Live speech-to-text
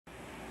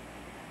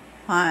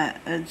Hi,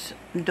 it's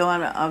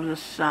daughter of the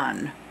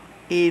sun,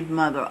 Eve,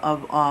 mother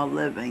of all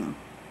living,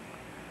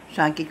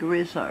 psychic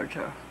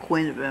researcher,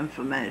 queen of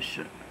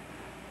information.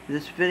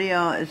 This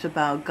video is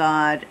about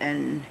God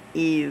and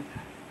Eve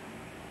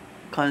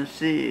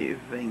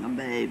conceiving a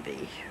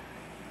baby.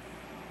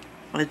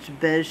 It's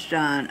based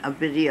on a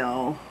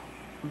video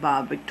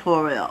by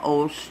Victoria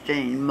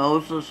Osteen,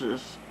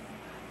 Moses'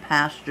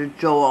 Pastor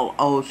Joel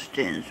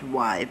Osteen's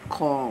wife,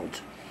 called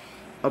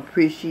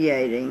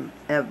Appreciating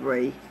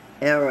Every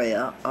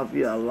Area of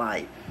Your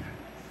Life.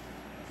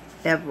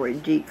 Every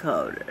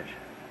decoded.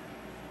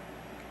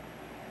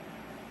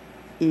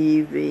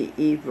 Eve,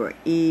 E for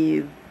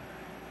Eve.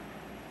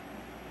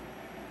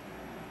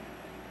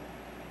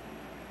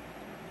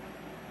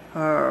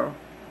 Her,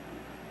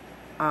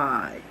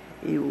 I,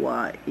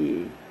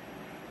 E-Y-E.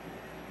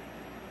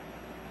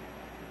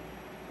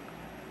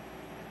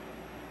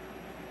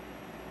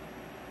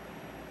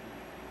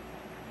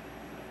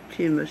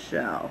 T.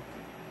 Michelle.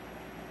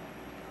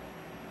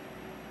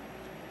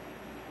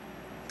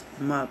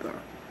 Mother.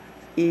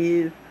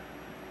 Eve,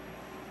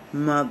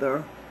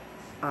 mother,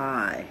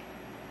 I.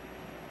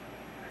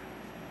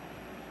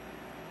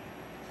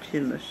 T.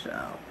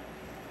 Michelle.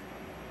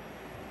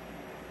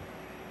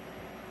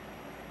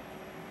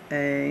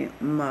 A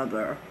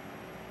mother.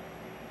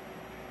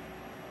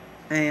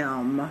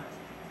 Am,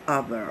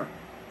 other.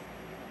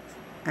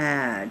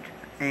 Add,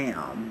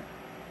 am.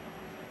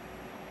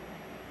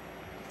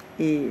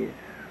 Eve.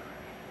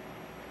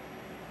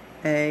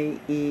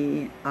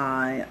 A-E-I-O-U.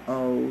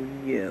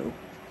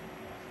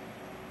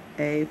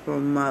 A for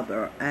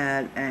mother,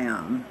 add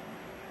am.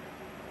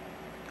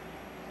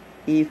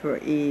 E for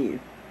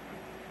Eve.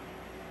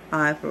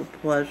 I for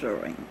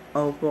pleasuring.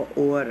 O for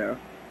order.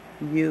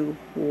 U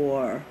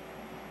for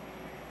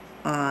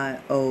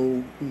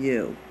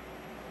I-O-U.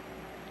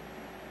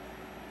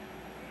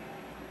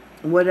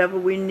 Whatever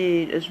we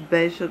need is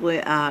basically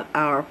at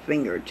our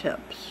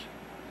fingertips.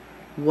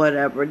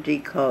 Whatever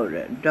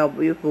decoded.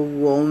 W for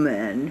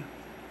woman.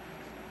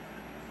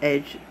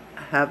 H,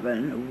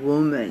 heaven.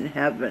 Woman,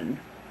 heaven.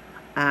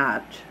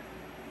 At.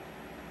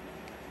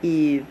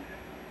 Eve,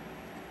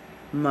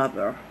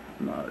 mother.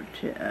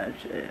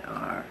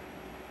 T-H-A-R.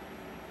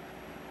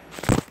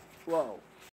 Whoa.